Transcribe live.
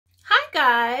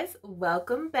Guys,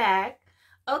 welcome back.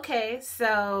 Okay,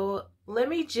 so let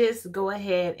me just go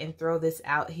ahead and throw this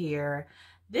out here.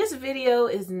 This video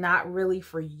is not really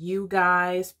for you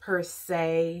guys per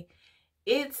se.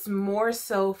 It's more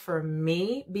so for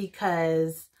me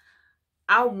because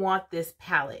I want this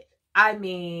palette. I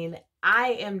mean,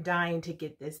 I am dying to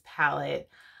get this palette.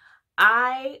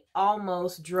 I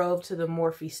almost drove to the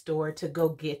Morphe store to go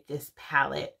get this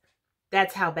palette.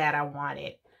 That's how bad I want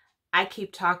it. I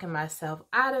keep talking myself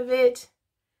out of it,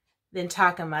 then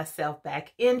talking myself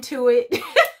back into it.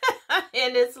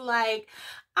 And it's like,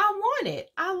 I want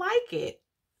it. I like it.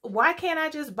 Why can't I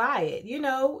just buy it? You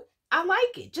know, I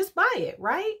like it. Just buy it,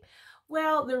 right?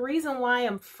 Well, the reason why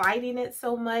I'm fighting it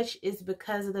so much is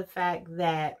because of the fact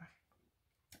that,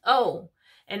 oh,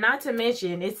 and not to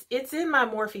mention, it's in my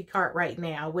Morphe cart right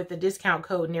now with the discount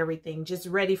code and everything, just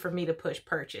ready for me to push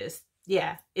purchase.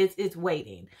 Yeah, it's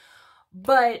waiting.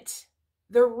 But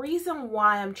the reason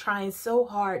why I'm trying so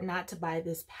hard not to buy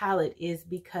this palette is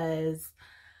because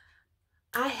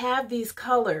I have these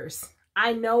colors.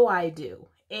 I know I do.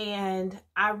 And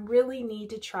I really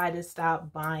need to try to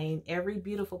stop buying every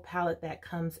beautiful palette that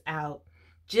comes out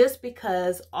just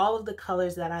because all of the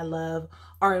colors that I love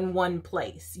are in one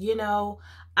place. You know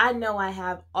I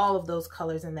have all of those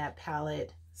colors in that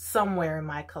palette somewhere in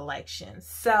my collection.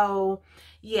 So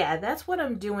yeah, that's what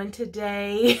I'm doing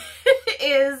today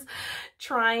is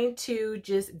trying to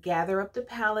just gather up the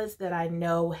palettes that I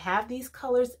know have these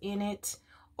colors in it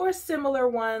or similar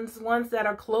ones that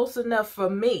are close enough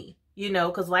for me, you know,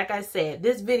 because like I said,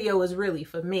 this video is really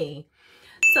for me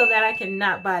so that I can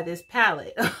not buy this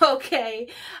palette. Okay,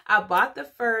 I bought the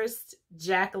first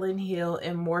Jacklyn Hill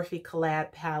and Morphe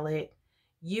collab palette,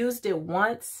 used it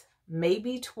once,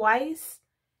 maybe twice,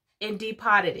 and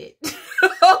depotted it.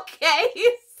 Okay,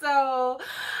 so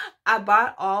I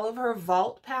bought all of her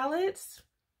Vault palettes.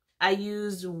 I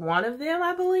used one of them,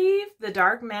 I believe, the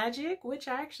Dark Magic, which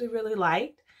I actually really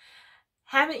liked.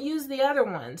 Haven't used the other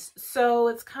ones, so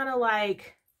it's kind of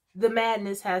like the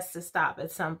madness has to stop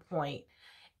at some point.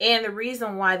 And the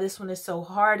reason why this one is so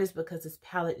hard is because this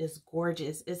palette is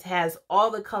gorgeous. It has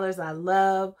all the colors I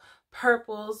love: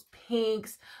 purples,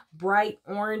 pinks, bright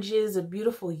oranges, a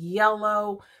beautiful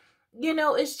yellow. You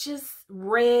know, it's just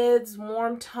reds,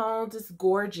 warm tones. It's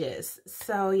gorgeous.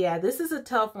 So yeah, this is a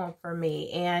tough one for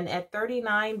me. And at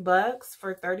 39 bucks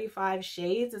for 35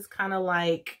 shades, it's kind of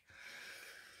like,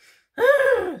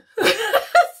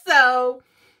 so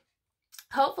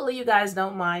hopefully you guys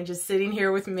don't mind just sitting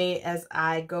here with me as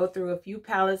I go through a few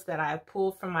palettes that I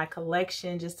pulled from my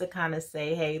collection just to kind of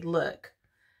say, hey, look,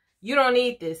 you don't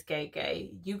need this,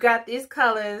 KK. You got these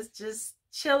colors. Just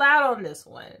chill out on this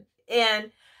one.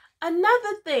 And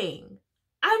another thing,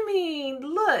 I mean,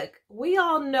 look, we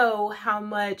all know how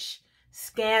much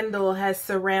scandal has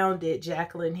surrounded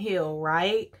Jacklyn Hill,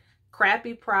 right?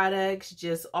 Crappy products,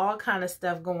 just all kind of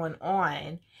stuff going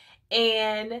on.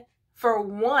 And for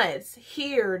once,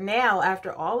 here now,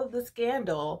 after all of the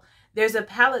scandal, there's a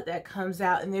palette that comes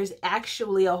out and there's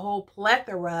actually a whole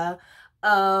plethora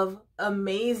of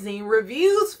amazing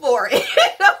reviews for it.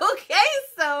 Okay,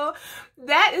 so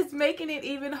that is making it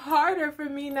even harder for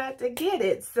me not to get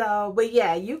it. So, but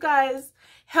yeah, you guys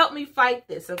help me fight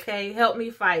this, okay? Help me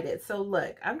fight it. So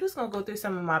look, I'm just gonna go through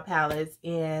some of my palettes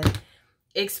and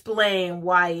explain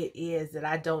why it is that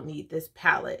I don't need this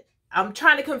palette. I'm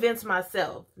trying to convince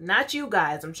myself, not you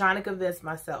guys. I'm trying to convince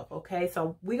myself, okay?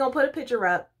 So we're gonna put a picture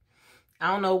up. I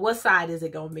don't know what side is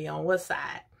it gonna be on, what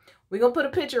side. We're gonna put a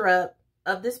picture up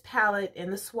of this palette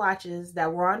and the swatches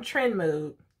that were on Trend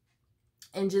Mood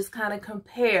and just kind of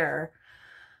compare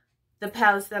the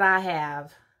palettes that I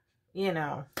have, you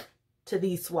know, to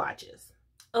these swatches.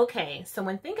 Okay, so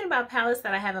when thinking about palettes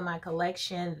that I have in my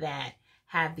collection that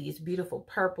have these beautiful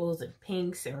purples and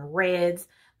pinks and reds,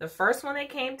 the first one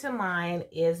that came to mind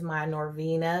is my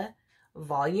Norvina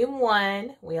Volume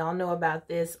 1. We all know about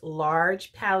this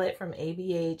large palette from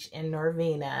ABH and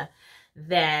Norvina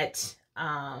that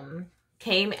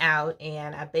came out,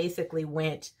 and I basically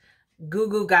went goo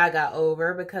goo gaga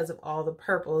over because of all the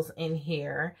purples in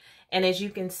here. And as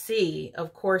you can see,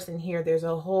 of course, in here there's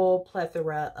a whole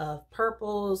plethora of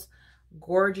purples,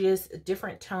 gorgeous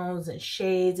different tones and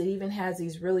shades. It even has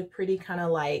these really pretty kind of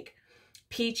like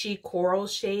peachy coral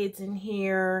shades in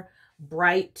here,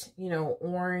 bright, you know,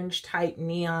 orange type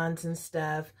neons and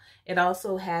stuff. It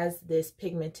also has this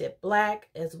pigmented black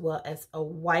as well as a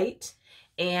white.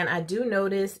 And I do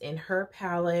notice in her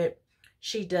palette,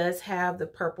 she does have the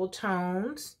purple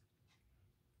tones.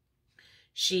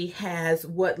 She has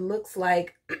what looks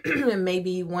like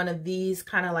maybe one of these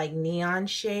kind of like neon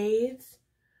shades.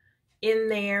 in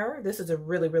there. This is a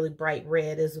really, really bright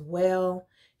red as well.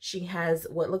 She has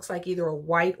what looks like either a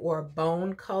white or a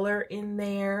bone color in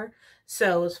there.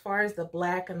 So as far as the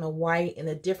black and the white and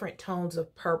the different tones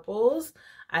of purples,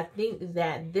 I think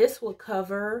that this will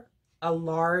cover a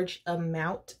large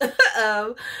amount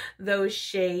of those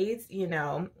shades. You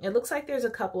know, it looks like there's a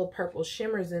couple of purple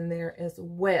shimmers in there as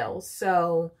well.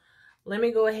 So let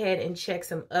me go ahead and check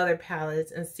some other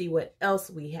palettes and see what else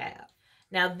we have.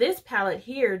 Now this palette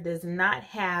here does not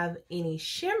have any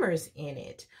shimmers in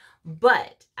it,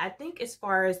 but I think as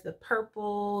far as the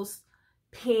purples,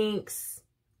 pinks,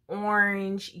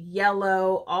 orange,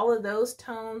 yellow, all of those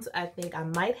tones, I think I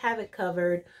might have it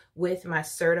covered with my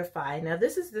Certifeye. Now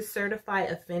this is the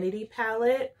Certifeye Affinity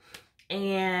palette,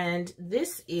 and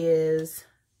this is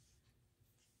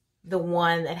the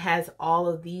one that has all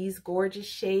of these gorgeous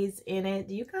shades in it.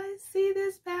 Do you guys see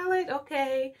this palette?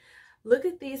 Okay, look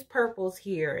at these purples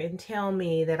here and tell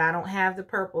me that I don't have the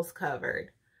purples covered.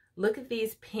 Look at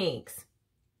these pinks.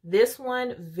 This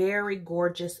one, very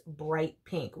gorgeous bright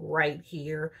pink right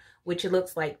here, which it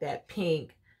looks like that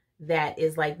pink that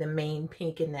is like the main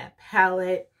pink in that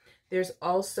palette. There's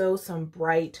also some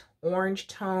bright orange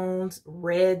tones,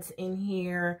 reds in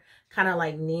here, kind of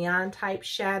like neon type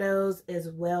shadows, as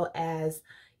well as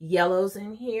yellows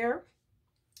in here.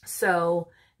 So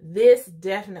this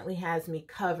definitely has me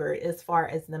covered as far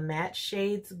as the matte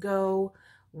shades go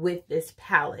with this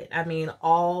palette. I mean,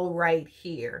 all right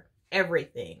here.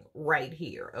 Everything right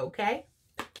here, okay?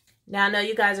 Now, I know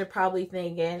you guys are probably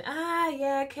thinking,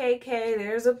 yeah, KK,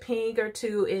 there's a pink or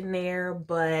two in there,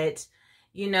 but,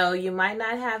 you know, you might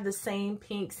not have the same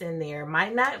pinks in there.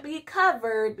 Might not be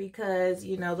covered because,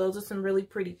 you know, those are some really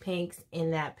pretty pinks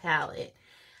in that palette.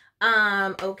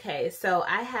 Okay, so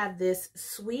I have this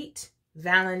Sweet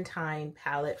Valentine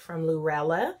palette from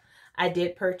Lurella. I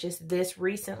did purchase this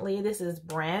recently. This is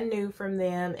brand new from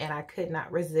them, and I could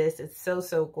not resist. It's so,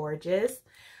 so gorgeous.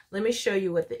 Let me show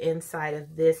you what the inside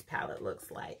of this palette looks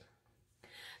like.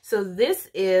 So this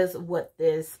is what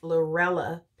this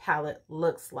Lurella palette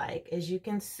looks like. As you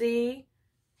can see,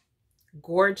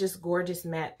 gorgeous, gorgeous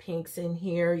matte pinks in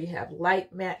here. You have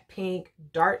light matte pink,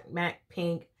 dark matte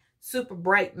pink, super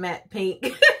bright matte pink.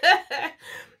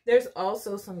 There's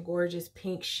also some gorgeous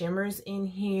pink shimmers in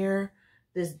here.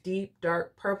 This deep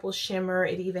dark purple shimmer.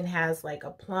 It even has like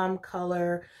a plum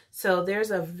color. So there's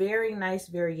a very nice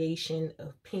variation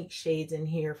of pink shades in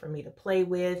here for me to play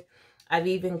with. I've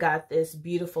even got this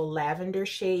beautiful lavender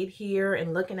shade here,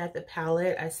 and looking at the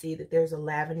palette, I see that there's a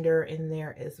lavender in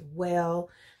there as well.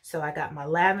 So I got my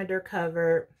lavender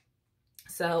covered.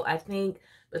 So I think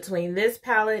between this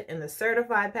palette and the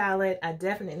Certifeye palette, I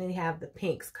definitely have the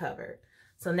pinks covered.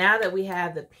 So now that we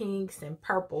have the pinks and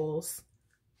purples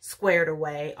squared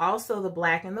away, also the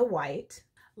black and the white,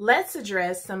 let's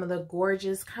address some of the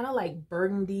gorgeous kind of like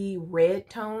burgundy red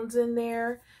tones in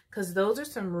there, because those are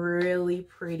some really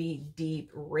pretty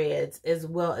deep reds, as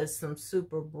well as some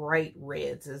super bright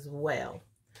reds as well.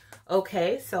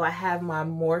 Okay, so I have my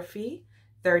Morphe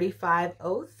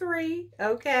 3503.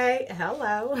 Okay,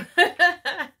 hello.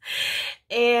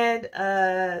 And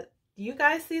do you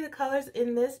guys see the colors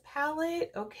in this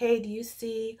palette? Okay, do you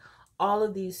see all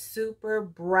of these super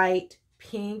bright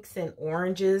pinks and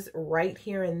oranges right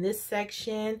here in this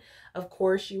section? Of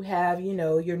course, you have, you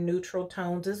know, your neutral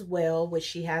tones as well, which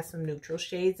she has some neutral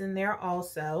shades in there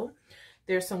also.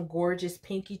 There's some gorgeous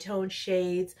pinky tone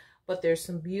shades, but there's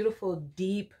some beautiful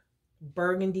deep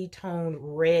burgundy tone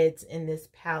reds in this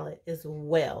palette as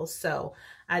well. So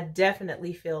I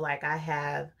definitely feel like I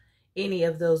have any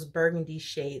of those burgundy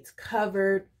shades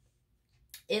covered.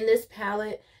 In this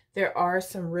palette, there are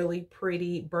some really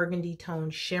pretty burgundy tone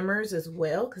shimmers as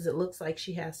well, because it looks like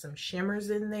she has some shimmers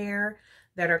in there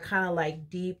that are kind of like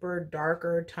deeper,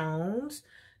 darker tones.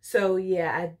 So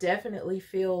yeah, I definitely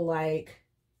feel like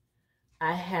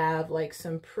I have like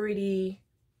some pretty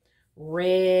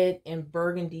red and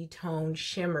burgundy tone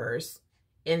shimmers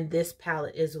in this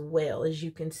palette as well, as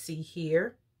you can see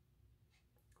here.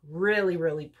 Really,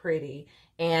 really pretty.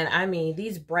 And I mean,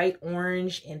 these bright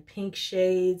orange and pink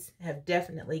shades have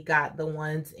definitely got the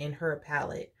ones in her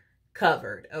palette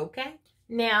covered, okay?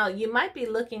 Now, you might be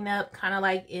looking up kind of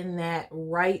like in that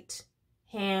right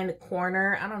hand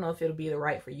corner. I don't know if it'll be the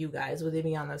right for you guys with it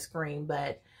be on the screen,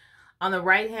 but on the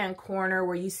right hand corner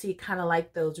where you see kind of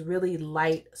like those really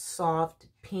light, soft,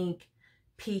 pink,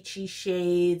 peachy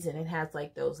shades, and it has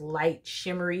like those light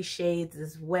shimmery shades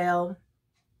as well.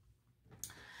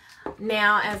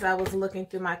 Now, as I was looking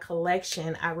through my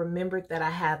collection, I remembered that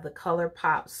I have the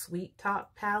Colourpop Sweet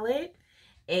Talk palette.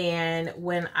 And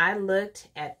when I looked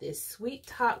at this Sweet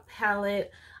Talk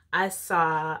palette, I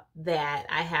saw that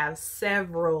I have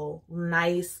several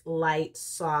nice, light,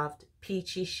 soft,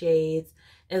 peachy shades,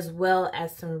 as well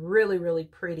as some really, really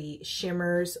pretty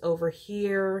shimmers over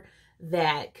here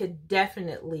that could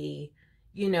definitely,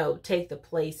 you know, take the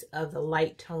place of the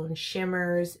light tone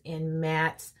shimmers and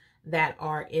mattes that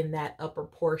are in that upper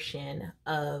portion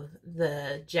of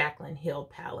the Jacklyn Hill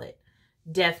palette.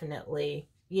 Definitely,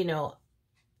 you know,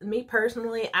 me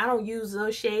personally, I don't use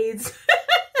those shades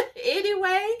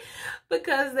anyway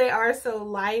because they are so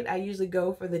light. I usually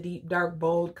go for the deep, dark,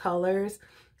 bold colors.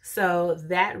 So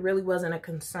that really wasn't a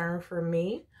concern for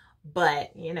me.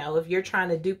 But, you know, if you're trying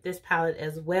to dupe this palette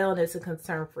as well and it's a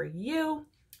concern for you,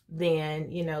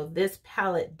 then, you know, this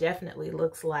palette definitely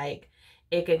looks like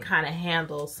it can kind of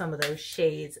handle some of those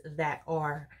shades that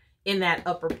are in that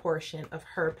upper portion of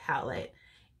her palette.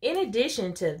 In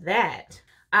addition to that,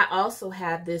 I also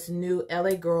have this new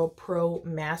LA Girl Pro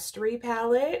Mastery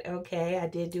palette. Okay, I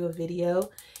did do a video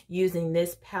using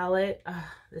this palette.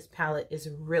 This palette is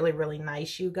really, really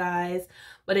nice, you guys.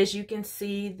 But as you can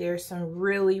see, there's some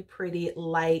really pretty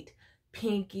light,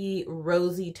 pinky,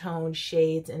 rosy toned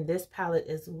shades in this palette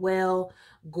as well.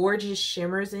 Gorgeous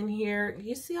shimmers in here.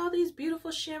 You see all these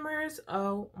beautiful shimmers?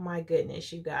 Oh my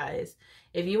goodness, you guys.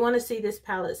 If you want to see this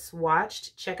palette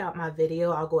swatched, check out my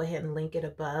video. I'll go ahead and link it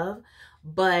above.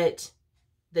 But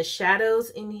the shadows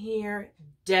in here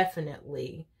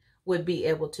definitely would be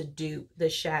able to dupe the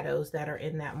shadows that are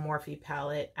in that Morphe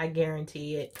palette. I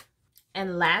guarantee it.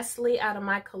 And lastly, out of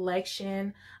my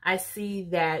collection, I see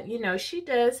that, you know, she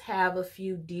does have a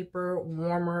few deeper,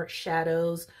 warmer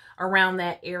shadows around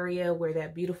that area where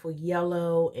that beautiful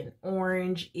yellow and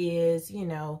orange is. You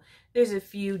know, there's a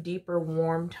few deeper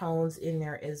warm tones in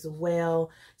there as well.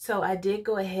 So I did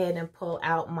go ahead and pull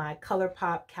out my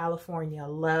Colourpop California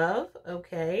Love,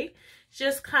 okay?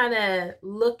 Just kind of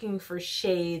looking for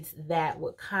shades that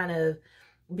would kind of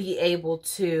be able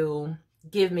to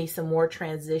give me some more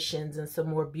transitions and some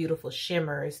more beautiful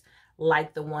shimmers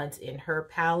like the ones in her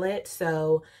palette.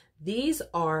 So these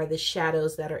are the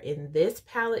shadows that are in this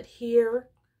palette here.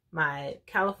 My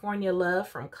California Love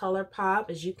from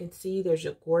Colourpop. As you can see, there's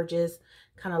a gorgeous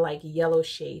kind of like yellow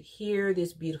shade here.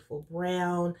 This beautiful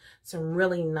brown, some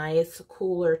really nice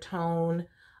cooler tone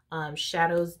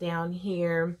shadows down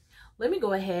here. Let me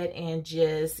go ahead and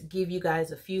just give you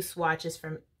guys a few swatches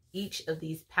from each of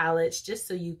these palettes just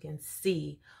so you can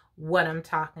see what I'm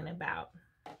talking about.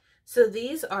 So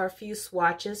these are a few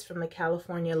swatches from the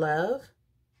California Love.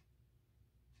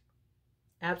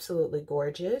 Absolutely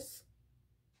gorgeous.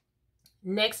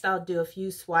 Next, I'll do a few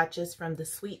swatches from the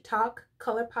Sweet Talk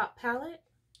Colourpop palette.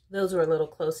 Those were a little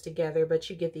close together, but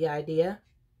you get the idea.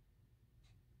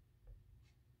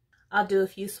 I'll do a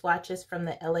few swatches from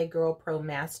the LA Girl Pro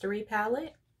Mastery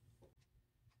palette.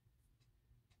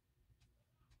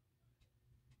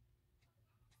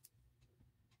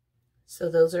 So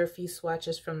those are a few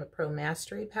swatches from the Pro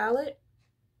Mastery palette.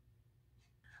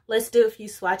 Let's do a few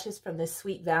swatches from the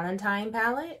Sweet Valentine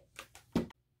palette.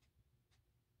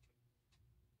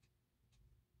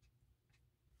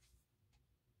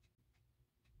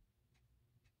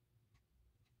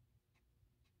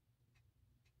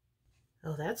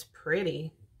 Oh, that's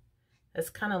pretty. That's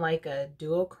kind of like a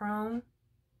duochrome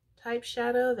type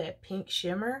shadow, that pink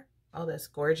shimmer. Oh, that's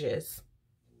gorgeous.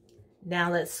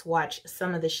 Now let's swatch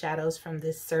some of the shadows from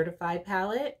this Certifeye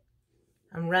palette.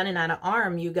 I'm running out of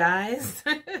arm, you guys.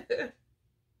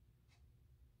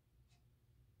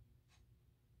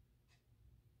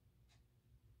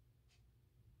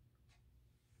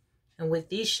 And with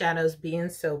these shadows being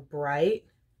so bright,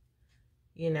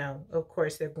 you know, of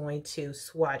course they're going to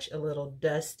swatch a little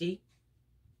dusty.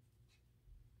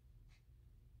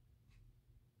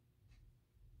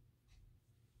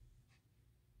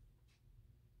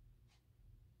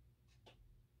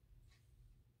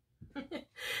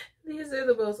 These are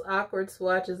the most awkward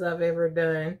swatches I've ever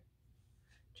done.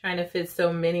 Trying to fit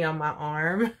so many on my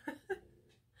arm.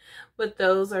 But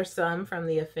those are some from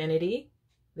the Affinity,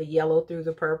 the yellow through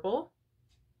the purple.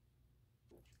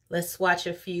 Let's swatch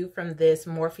a few from this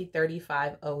Morphe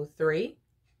 3503.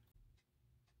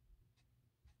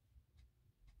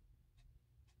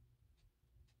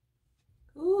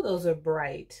 Ooh, those are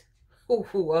bright. Ooh,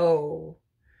 whoa.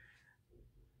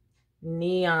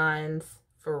 Neons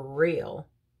for real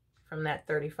from that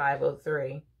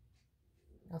 3503.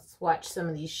 I'll swatch some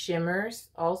of these shimmers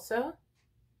also.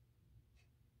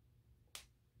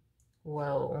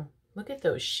 Whoa, look at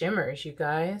those shimmers, you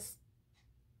guys.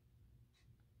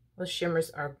 Those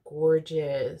shimmers are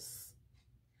gorgeous.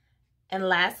 And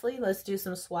lastly, let's do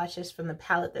some swatches from the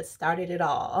palette that started it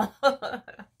all.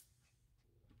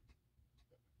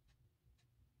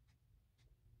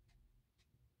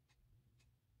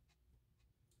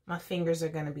 My fingers are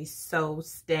going to be so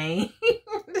stained.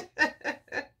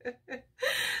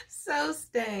 So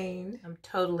stained. I'm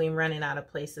totally running out of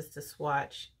places to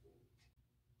swatch.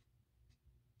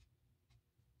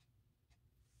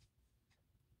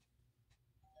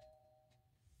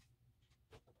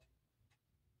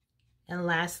 And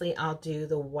lastly, I'll do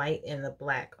the white and the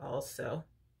black also.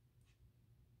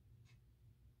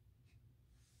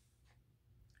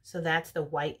 So that's the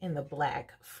white and the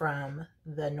black from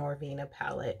the Norvina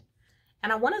palette.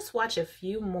 And I want to swatch a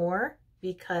few more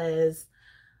because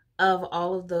of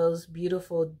all of those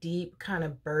beautiful deep kind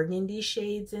of burgundy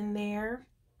shades in there.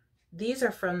 These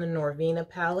are from the Norvina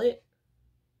palette.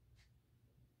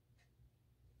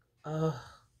 Oh,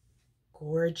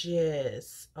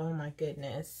 gorgeous. Oh my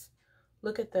goodness.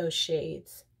 Look at those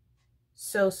shades.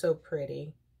 So, so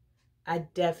pretty. I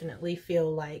definitely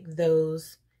feel like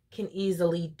those can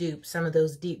easily dupe some of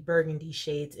those deep burgundy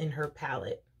shades in her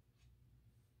palette.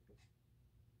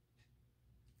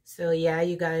 So yeah,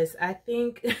 you guys, I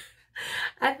think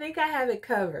I have it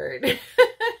covered.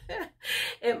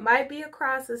 It might be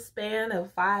across a span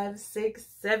of 5, 6,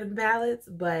 7 palettes,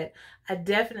 but I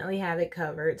definitely have it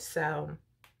covered. So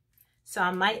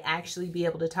I might actually be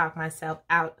able to talk myself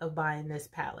out of buying this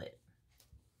palette.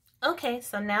 Okay,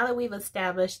 so now that we've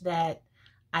established that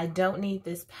I don't need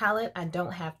this palette, I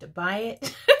don't have to buy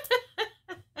it.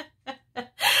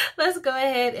 Let's go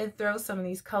ahead and throw some of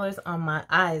these colors on my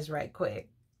eyes right quick.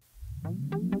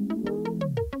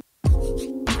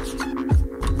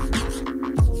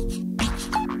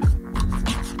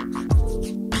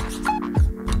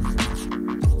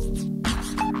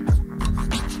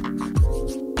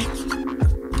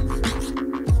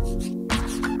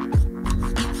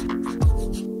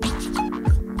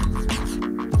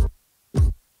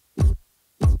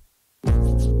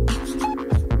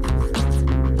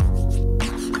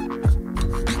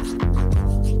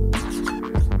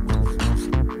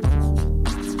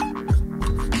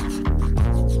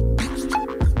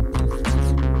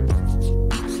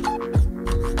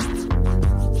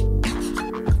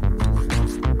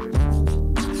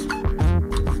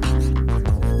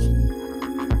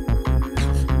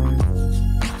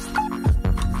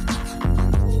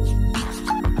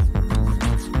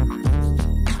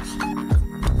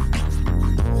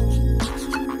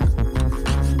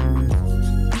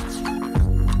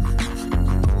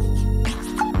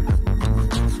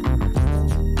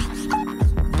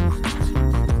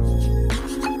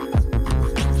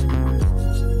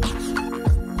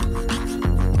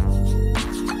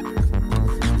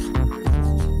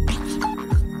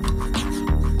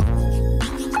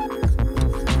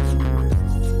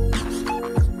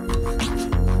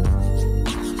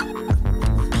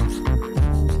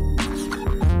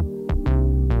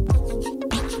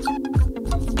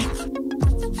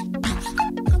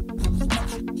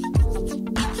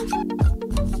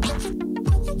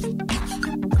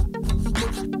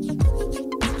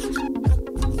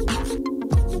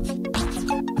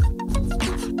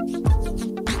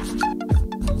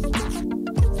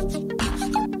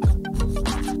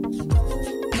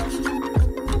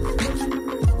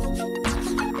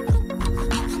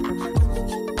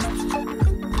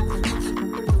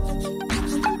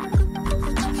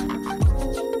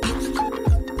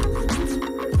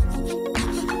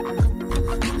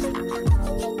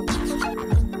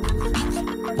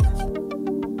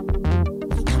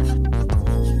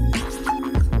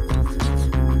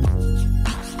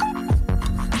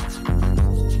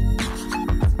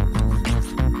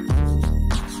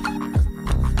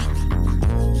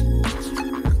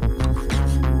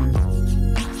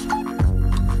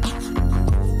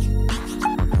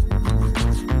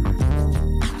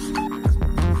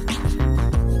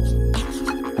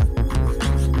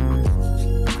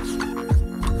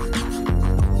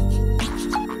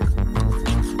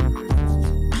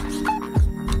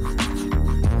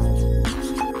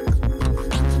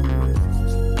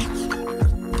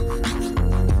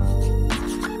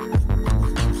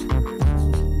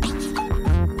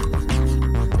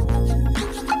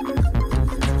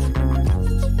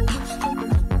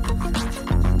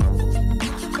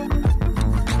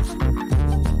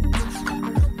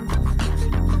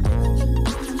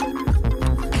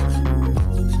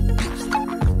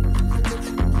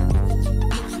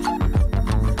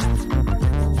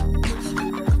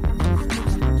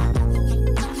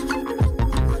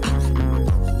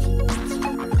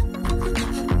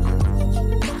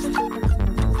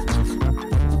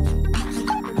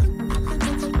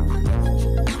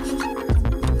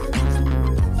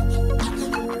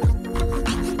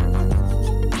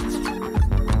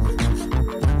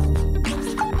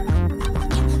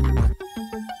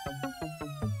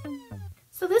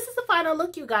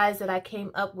 guys that I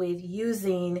came up with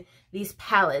using these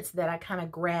palettes that I kind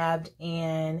of grabbed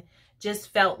and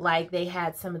just felt like they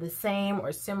had some of the same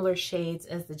or similar shades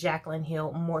as the Jacklyn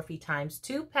Hill Morphe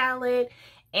x2 palette.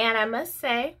 And I must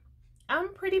say,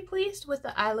 I'm pretty pleased with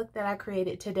the eye look that I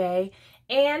created today.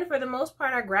 And for the most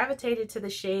part, I gravitated to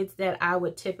the shades that I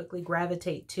would typically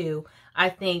gravitate to, I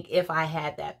think, if I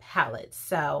had that palette.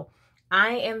 So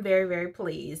I am very, very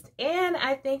pleased. And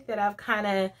I think that I've kind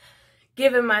of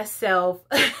given myself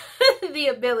the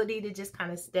ability to just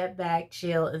kind of step back,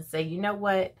 chill, and say, you know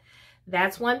what?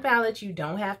 That's one palette you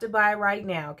don't have to buy right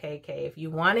now, KK. If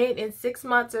you want it in 6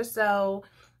 months or so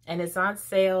and it's on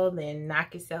sale, then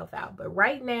knock yourself out. But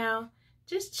right now,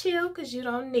 just chill because you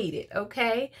don't need it,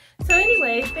 okay? So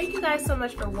anyway, thank you guys so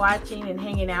much for watching and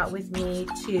hanging out with me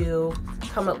to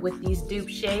come up with these dupe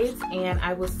shades. And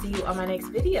I will see you on my next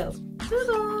video.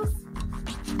 Toodles!